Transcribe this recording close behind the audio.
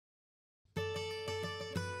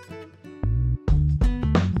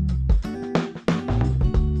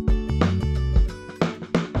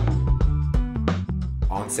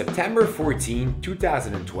September 14,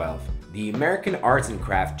 2012, the American arts and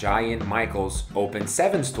craft giant Michaels opened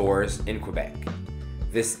 7 stores in Quebec.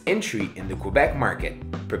 This entry in the Quebec market,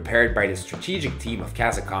 prepared by the strategic team of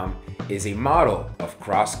Casacom, is a model of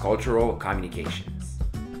cross-cultural communications.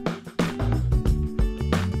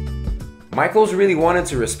 Michaels really wanted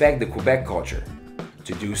to respect the Quebec culture.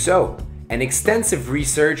 To do so, an extensive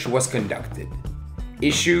research was conducted.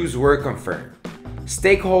 Issues were confirmed.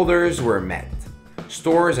 Stakeholders were met.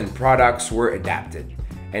 Stores and products were adapted,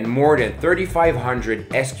 and more than 3,500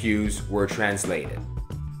 SKUs were translated.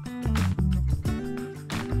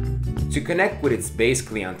 To connect with its base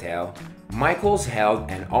clientele, Michaels held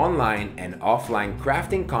an online and offline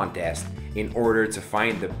crafting contest in order to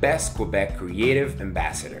find the best Quebec creative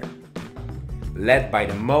ambassador. Led by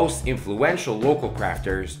the most influential local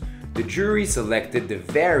crafters, the jury selected the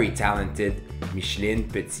very talented Micheline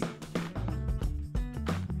Petit.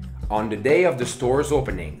 On the day of the store's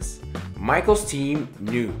openings, Michael's team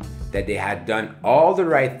knew that they had done all the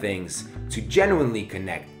right things to genuinely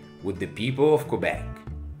connect with the people of Quebec.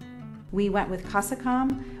 We went with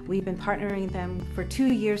Casacom. We've been partnering them for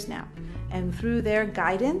 2 years now. And through their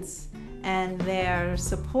guidance and their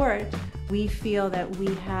support, we feel that we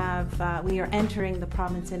are entering the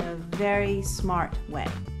province in a very smart way.